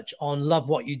research on love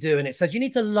what you do. And it says you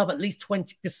need to love at least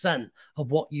 20% of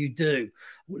what you do.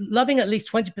 Loving at least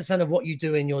 20% of what you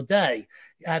do in your day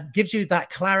gives you that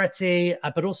clarity,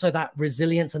 but also that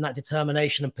resilience and that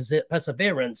determination and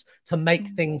perseverance to make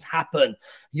things happen.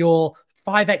 You're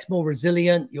 5x more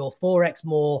resilient, you're 4x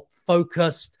more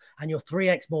focused, and you're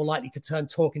 3x more likely to turn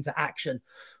talk into action.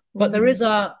 But there is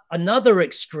another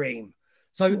extreme.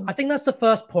 So I think that's the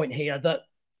first point here, that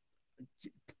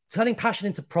turning passion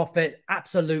into profit,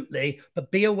 absolutely, but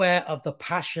be aware of the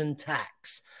passion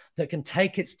tax. that can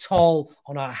take its toll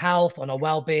on our health, on our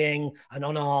well-being, and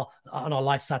on our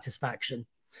life satisfaction.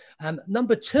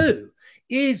 Number two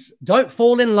is don't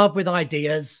fall in love with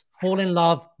ideas, fall in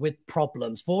love with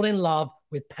problems, fall in love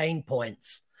with pain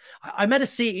points. I met a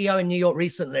CEO in New York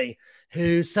recently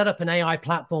who set up an AI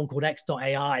platform called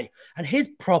X.AI. And his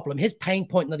problem, his pain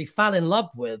point that he fell in love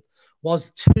with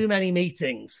was too many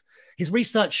meetings. His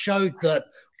research showed that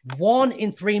 1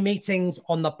 in 3 meetings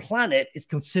on the planet is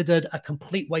considered a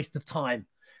complete waste of time.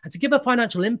 And to give a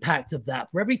financial impact of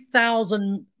that, for every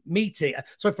 1,000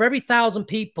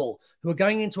 people who are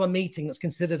going into a meeting that's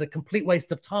considered a complete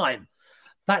waste of time,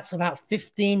 that's about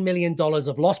 $15 million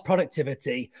of lost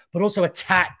productivity, but also a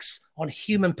tax on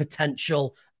human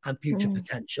potential and future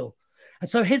potential. And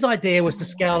so his idea was to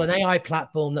scale an AI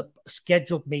platform that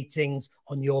scheduled meetings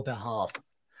on your behalf.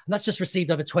 And that's just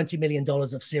received over $20 million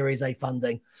of Series A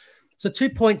funding. So 2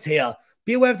 points here.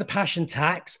 Be aware of the passion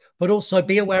tax, but also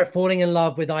be aware of falling in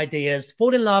love with ideas,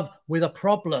 fall in love with a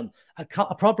problem,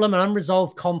 a problem, an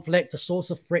unresolved conflict, a source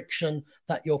of friction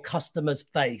that your customers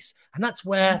face. And that's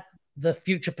where the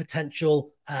future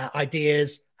potential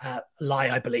ideas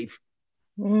lie, I believe.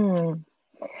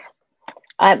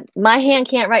 My hand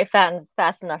can't write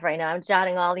fast enough right now. I'm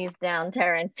jotting all these down,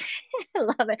 Terence. I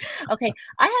love it. Okay,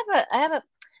 I have a.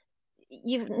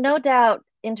 You've no doubt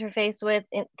interfaced with,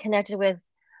 connected with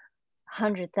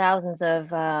thousands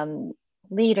of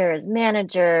leaders,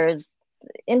 managers,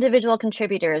 individual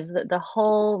contributors, the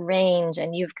whole range,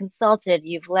 and you've consulted,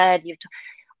 you've led,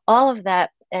 all of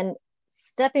that. And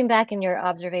stepping back in your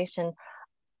observation,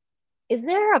 is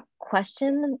there a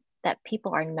question that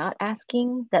people are not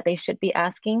asking that they should be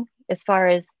asking as far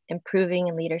as improving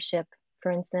in leadership,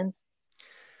 for instance?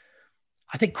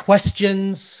 I think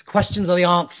questions are the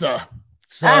answer.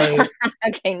 So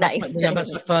okay, nice.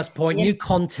 That's my first point. Yeah. New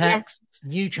contexts,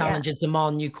 new challenges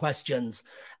demand new questions.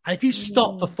 And if you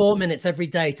stop for 4 minutes every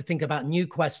day to think about new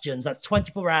questions, that's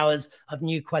 24 hours of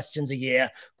new questions a year.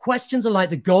 Questions are like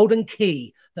the golden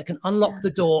key that can unlock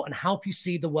the door and help you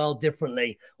see the world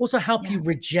differently. Also help you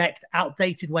reject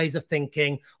outdated ways of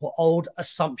thinking or old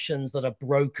assumptions that are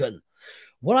broken.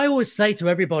 What I always say to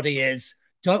everybody is,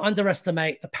 don't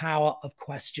underestimate the power of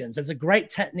questions. There's a great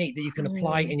technique that you can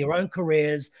apply in your own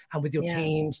careers and with your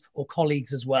teams or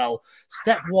colleagues as well.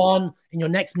 Step 1 in your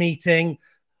next meeting,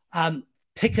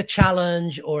 pick a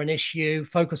challenge or an issue,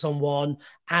 focus on one,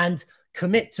 and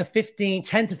commit to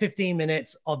 10 to 15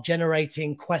 minutes of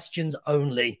generating questions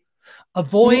only.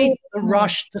 Avoid the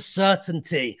rush to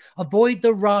certainty. Avoid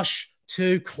the rush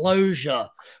to closure.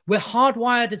 We're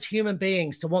hardwired as human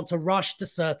beings to want to rush to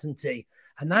certainty.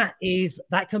 And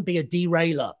that can be a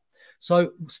derailer.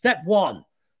 So step 1,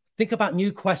 think about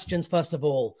new questions first of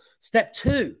all. Step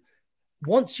 2,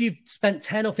 once you've spent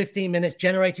 10 or 15 minutes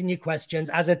generating new questions,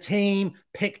 as a team,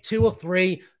 pick 2 or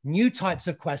 3 new types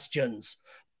of questions,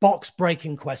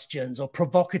 box-breaking questions or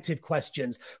provocative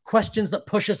questions, questions that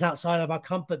push us outside of our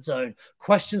comfort zone,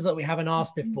 questions that we haven't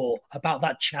asked before about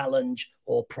that challenge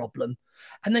or problem.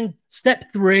 And then step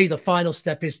 3, the final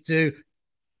step, is to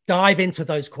dive into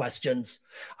those questions.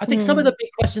 I think some of the big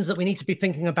questions that we need to be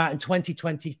thinking about in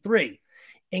 2023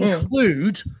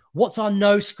 include what's our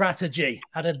no strategy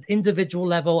at an individual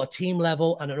level, a team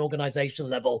level, and an organization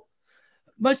level.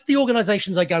 Most of the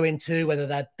organizations I go into, whether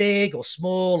they're big or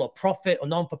small or profit or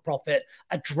non-for-profit,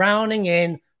 are drowning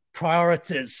in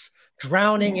priorities,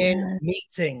 drowning in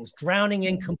meetings, drowning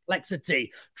in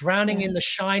complexity, drowning in the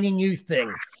shiny new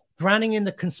thing, drowning in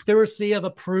the conspiracy of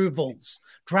approvals,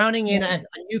 drowning in a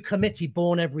new committee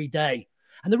born every day.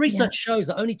 And the research shows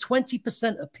that only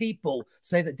 20% of people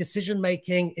say that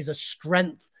decision-making is a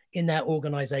strength in their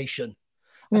organization.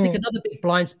 I think another big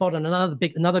blind spot and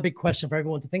another big question for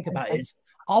everyone to think about is,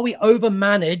 are we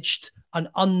overmanaged and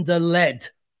under-led?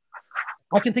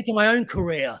 I can think of my own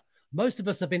career. Most of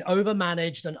us have been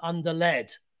overmanaged and under-led.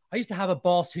 I used to have a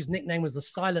boss whose nickname was the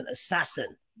Silent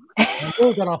Assassin. And we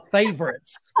all got our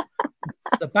favorites.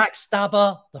 The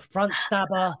backstabber, the front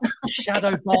stabber, the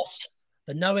shadow boss,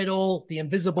 the know-it-all, the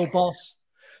invisible boss.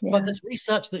 But there's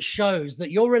research that shows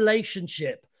that your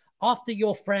relationship after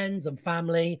your friends and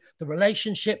family, the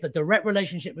direct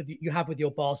relationship you have with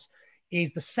your boss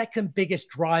is the second biggest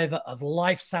driver of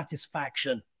life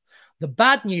satisfaction. The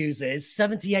bad news is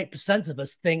 78% of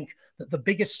us think that the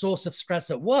biggest source of stress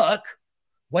at work,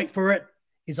 wait for it,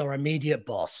 is our immediate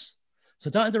boss. So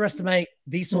don't underestimate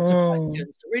these sorts of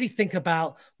questions to really think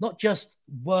about not just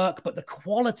work, but the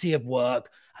quality of work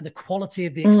and the quality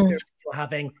of the experience you're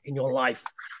having in your life.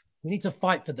 We need to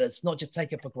fight for this, not just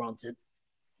take it for granted.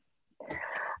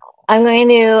 I'm going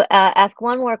to ask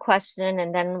one more question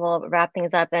and then we'll wrap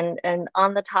things up. And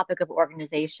on the topic of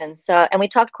organization. So, and we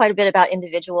talked quite a bit about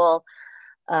individual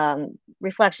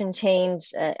reflection,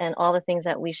 change, and all the things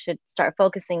that we should start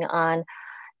focusing on.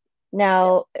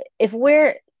 Now, if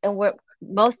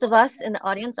most of us in the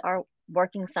audience are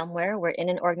working somewhere, we're in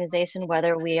an organization,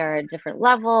 whether we are at different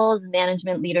levels,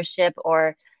 management, leadership,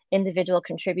 or individual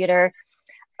contributor.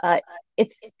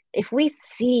 It's if we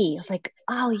see, it's like,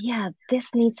 oh yeah,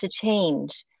 this needs to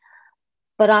change,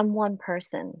 but I'm one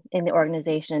person in the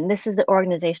organization. This is the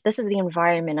organization, this is the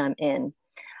environment I'm in.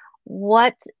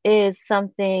 What is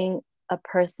something a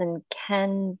person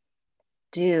can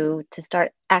do to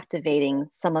start activating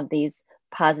some of these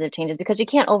positive changes? Because you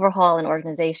can't overhaul an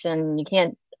organization, you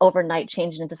can't overnight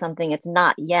change it into something it's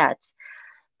not yet.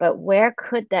 But where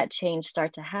could that change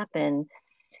start to happen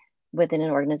within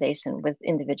an organization with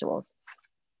individuals?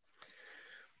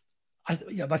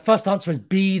 My first answer is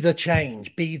be the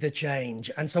change, be the change.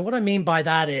 And so what I mean by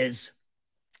that is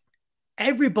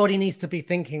everybody needs to be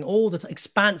thinking all the time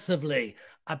expansively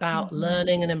about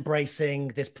learning and embracing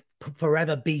this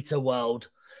forever beta world.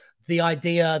 The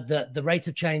idea that the rate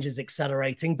of change is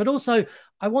accelerating, but also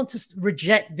I want to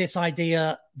reject this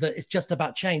idea that it's just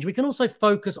about change. We can also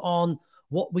focus on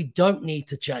what we don't need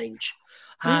to change.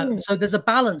 So there's a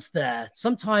balance there.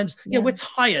 Sometimes, you know, we're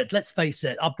tired. Let's face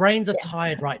it. Our brains are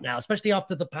tired right now, especially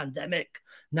after the pandemic.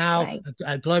 Now,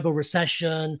 a global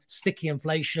recession, sticky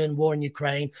inflation, war in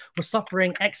Ukraine. We're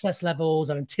suffering excess levels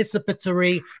of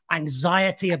anticipatory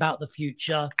anxiety about the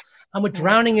future. And we're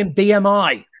drowning in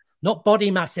BMI, not body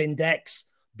mass index,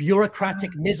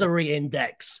 bureaucratic misery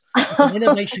index. It's an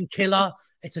innovation killer.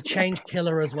 It's a change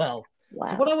killer as well.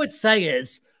 So what I would say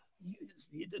is,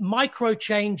 micro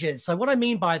changes. So what I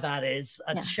mean by that is,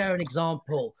 to share an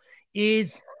example,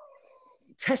 is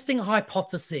testing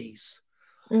hypotheses,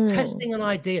 testing an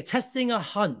idea, testing a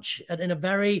hunch in a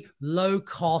very low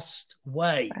cost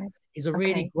way is a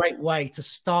really great way to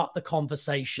start the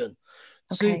conversation.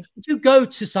 So if you go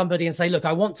to somebody and say, look,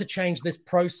 I want to change this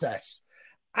process,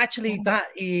 actually that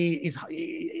is,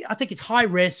 I think it's high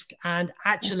risk. And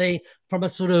actually from a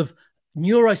sort of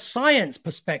neuroscience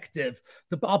perspective,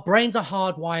 our brains are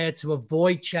hardwired to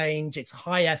avoid change. It's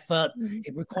high effort.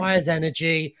 It requires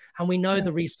energy. And we know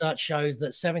the research shows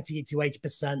that 70 to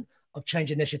 80% of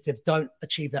change initiatives don't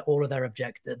achieve all of their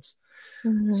objectives.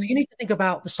 So you need to think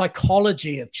about the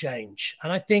psychology of change.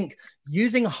 And I think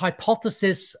using a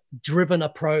hypothesis-driven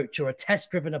approach or a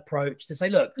test-driven approach to say,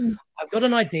 look, I've got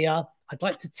an idea. I'd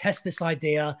like to test this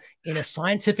idea in a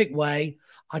scientific way,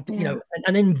 you know,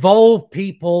 and involve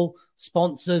people,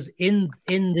 sponsors in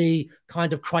the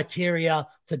kind of criteria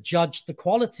to judge the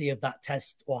quality of that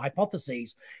test or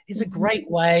hypotheses is a great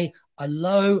way, a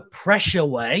low pressure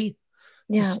way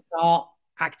to start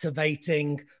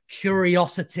activating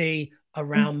curiosity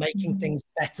around making things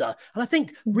better. And I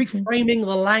think reframing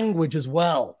the language as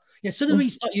well. You know, as soon as we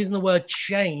start using the word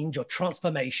change or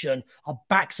transformation, our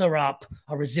backs are up,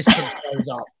 our resistance goes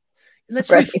up. Let's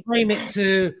reframe it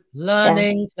to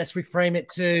learning. Let's reframe it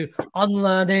to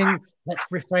unlearning. Let's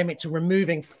reframe it to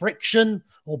removing friction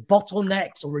or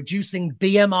bottlenecks or reducing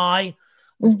BMI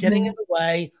that's getting in the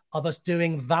way of us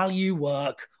doing value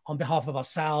work on behalf of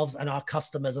ourselves and our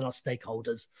customers and our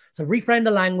stakeholders. So reframe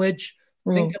the language,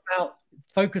 think about,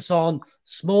 focus on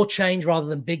small change rather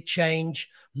than big change,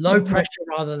 low pressure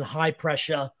rather than high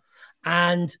pressure,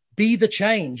 and be the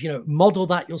change, you know, model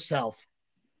that yourself.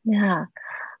 Yeah,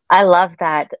 I love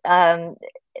that.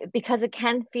 Because it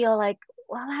can feel like,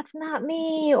 well, that's not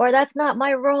me, or that's not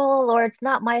my role, or it's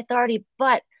not my authority,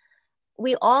 but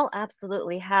we all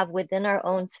absolutely have within our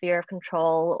own sphere of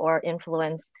control or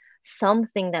influence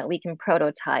something that we can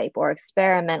prototype or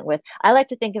experiment with. I like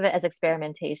to think of it as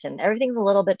experimentation. Everything's a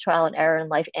little bit trial and error in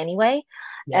life anyway.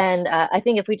 And I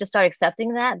think if we just start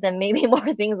accepting that, then maybe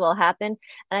more things will happen.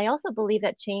 And I also believe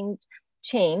that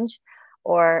change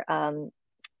or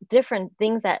different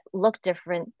things that look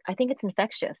different, I think it's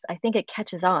infectious. I think it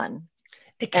catches on.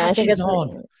 It catches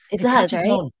on. It does, catches right?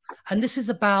 on. And this is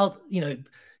about, you know,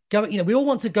 we all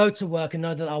want to go to work and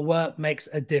know that our work makes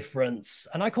a difference.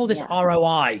 And I call this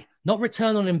ROI, not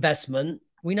return on investment.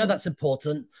 We know that's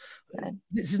important.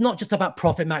 This is not just about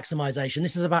profit maximization.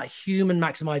 This is about human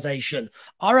maximization.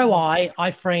 ROI,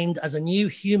 I framed as a new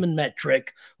human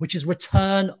metric, which is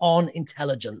return on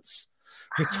intelligence,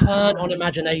 return on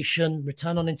imagination,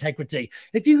 return on integrity.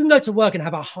 If you can go to work and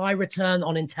have a high return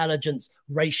on intelligence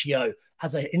ratio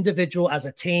as an individual, as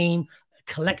a team,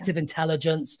 collective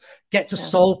intelligence, get to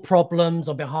solve problems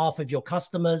on behalf of your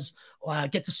customers,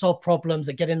 get to solve problems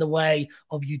that get in the way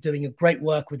of you doing a great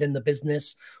work within the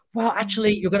business. Well,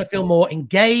 actually, you're going to feel more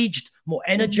engaged, more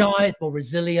energized, more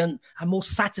resilient, and more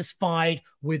satisfied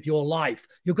with your life.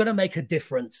 You're going to make a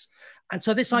difference. And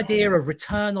so this idea of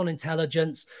return on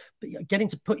intelligence, getting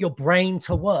to put your brain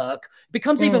to work,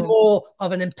 becomes even more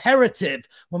of an imperative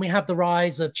when we have the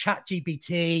rise of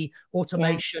ChatGPT,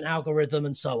 automation, algorithm,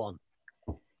 and so on.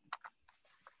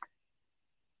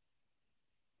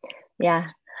 Yeah.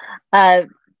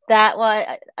 That one,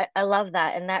 I love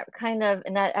that. And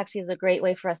that actually is a great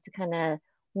way for us to kind of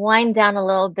wind down a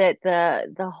little bit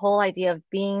the whole idea of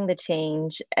being the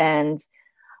change, and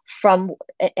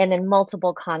in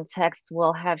multiple contexts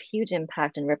will have huge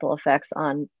impact and ripple effects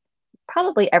on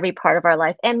probably every part of our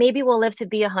life. And maybe we'll live to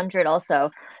be 100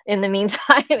 also in the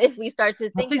meantime, if we start to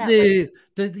think that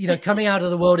way. Coming out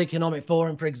of the World Economic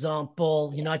Forum, for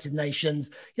example, United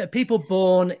Nations, people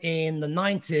born in the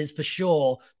 90s, for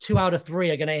sure, 2 out of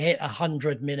 3 are going to hit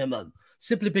 100 minimum,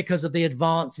 simply because of the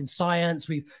advance in science.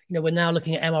 We're now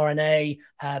looking at mRNA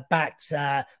backed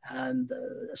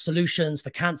solutions for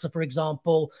cancer, for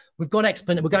example. We're going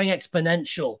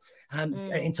exponential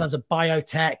in terms of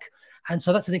biotech. And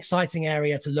so that's an exciting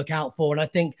area to look out for. And I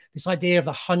think this idea of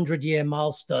the 100-year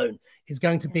milestone is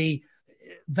going to be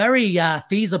very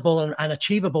feasible and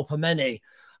achievable for many.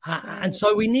 And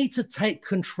so we need to take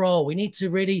control. We need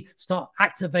to really start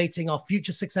activating our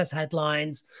future success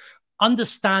headlines,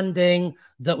 understanding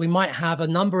that we might have a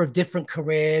number of different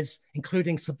careers,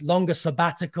 including longer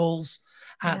sabbaticals,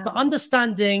 but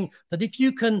understanding that if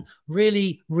you can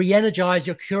really re-energize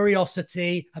your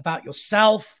curiosity about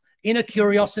yourself, inner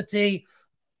curiosity,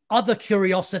 other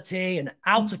curiosity, and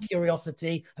outer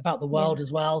curiosity about the world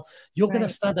as well, you're going to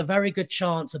stand a very good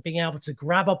chance of being able to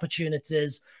grab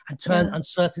opportunities and turn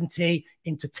uncertainty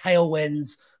into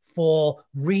tailwinds for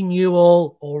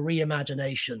renewal or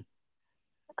reimagination.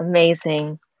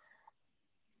 Amazing.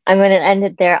 I'm going to end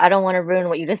it there. I don't want to ruin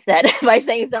what you just said by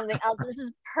saying something else. This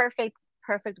is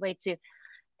perfect way to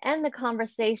end the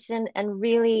conversation. And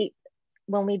really,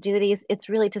 when we do these, it's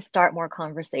really to start more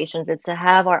conversations. It's to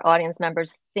have our audience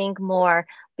members think more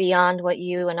beyond what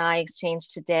you and I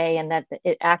exchanged today, and that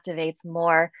it activates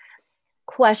more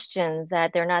questions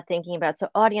that they're not thinking about. So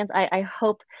audience, I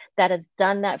hope that has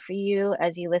done that for you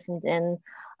as you listened in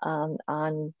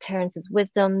on Terence's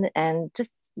wisdom and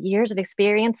just years of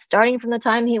experience, starting from the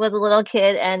time he was a little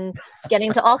kid and getting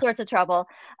into all sorts of trouble.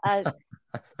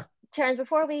 Terence,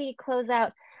 before we close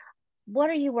out, what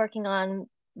are you working on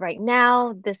right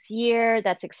now this year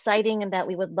that's exciting and that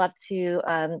we would love to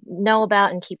know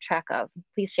about and keep track of?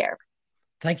 Please share.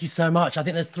 Thank you so much. I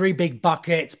think there's 3 big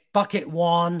buckets. Bucket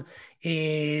 1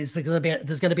 is there's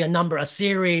going to be a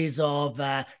series of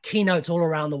keynotes all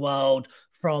around the world,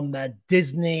 from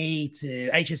Disney to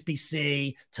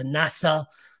HSBC to NASA.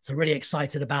 So really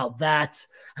excited about that.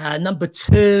 Number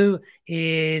 2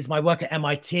 is my work at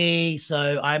MIT.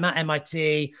 So I'm at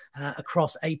MIT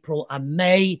across April and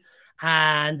May.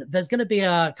 And there's going to be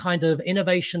a kind of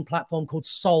innovation platform called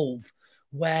Solve,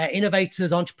 where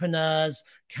innovators, entrepreneurs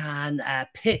can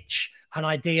pitch an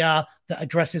idea that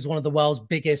addresses one of the world's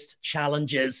biggest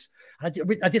challenges. I did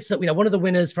one of the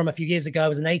winners from a few years ago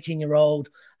was an 18-year-old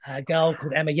girl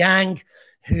called Emma Yang,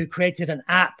 who created an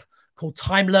app called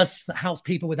Timeless that helps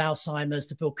people with Alzheimer's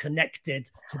to feel connected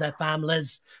to their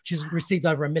families. She's received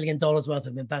over $1 million worth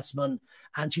of investment,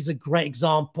 and she's a great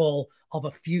example of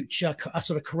a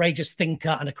sort of courageous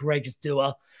thinker and a courageous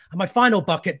doer. And my final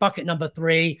bucket number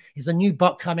 3, is a new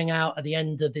book coming out at the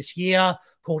end of this year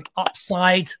called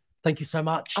Upside. Thank you so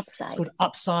much. Upside. It's called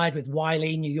Upside with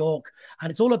Wiley, New York.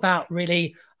 And it's all about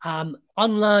really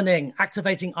unlearning,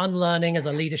 activating unlearning as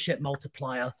a leadership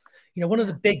multiplier. One of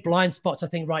the big blind spots, I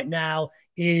think, right now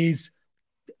is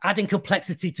adding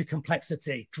complexity to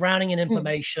complexity, drowning in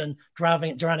information,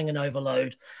 drowning in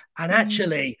overload. And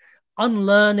actually,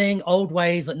 unlearning old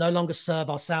ways that no longer serve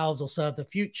ourselves or serve the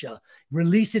future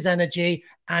releases energy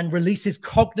and releases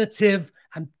cognitive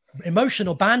and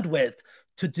emotional bandwidth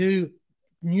to do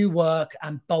new work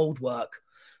and bold work.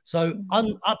 So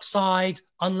Upside,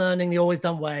 Unlearning the Always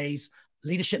Done Ways,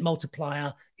 Leadership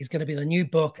Multiplier is going to be the new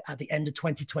book at the end of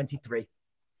 2023.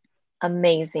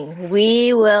 Amazing.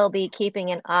 We will be keeping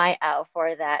an eye out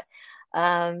for that.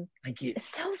 Thank you.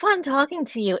 It's so fun talking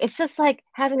to you. It's just like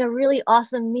having a really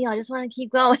awesome meal. I just want to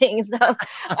keep going. So,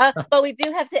 but we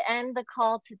do have to end the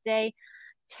call today.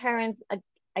 Terence,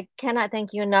 I cannot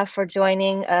thank you enough for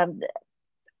joining.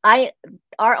 Our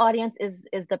audience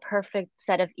is the perfect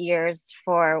set of ears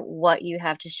for what you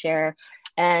have to share.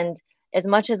 And as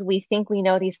much as we think we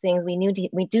know these things,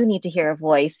 we do need to hear a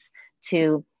voice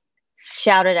to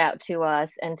shout it out to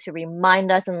us and to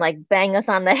remind us and like bang us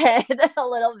on the head a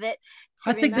little bit to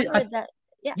I think remember that that,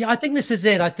 yeah. Yeah, I think this is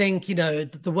it. I think,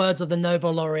 the words of the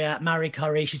Nobel laureate Marie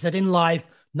Curie, she said, in life,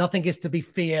 nothing is to be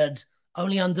feared,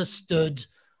 only understood.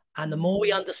 And the more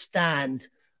we Mm, understand,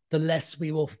 the less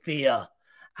we will fear.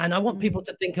 And I want people mm,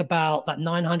 to think about that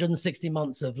 960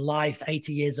 months of life,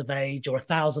 80 years of age, or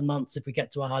 1,000 months if we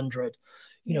get to 100.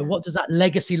 yeah. What does that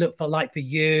legacy look for like for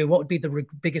you? What would be the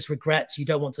biggest regrets you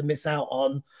don't want to miss out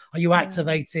on? Are you Yeah.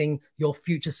 activating your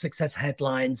future success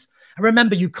headlines? And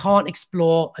remember, you can't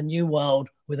explore a new world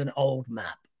with an old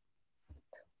map.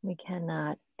 We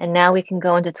cannot. And now we can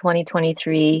go into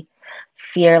 2023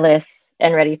 fearless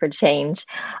and ready for change.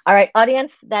 All right,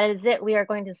 audience, that is it. We are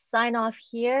going to sign off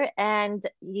here, and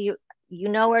you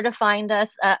know where to find us.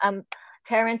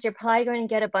 Terence, you're probably going to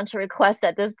get a bunch of requests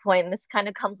at this point, and this kind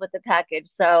of comes with the package.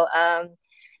 So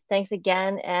thanks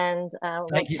again, and we'll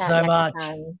Thank you chat so next much.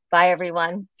 time. Bye,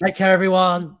 everyone. Take care,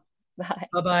 everyone. Bye.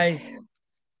 Bye bye.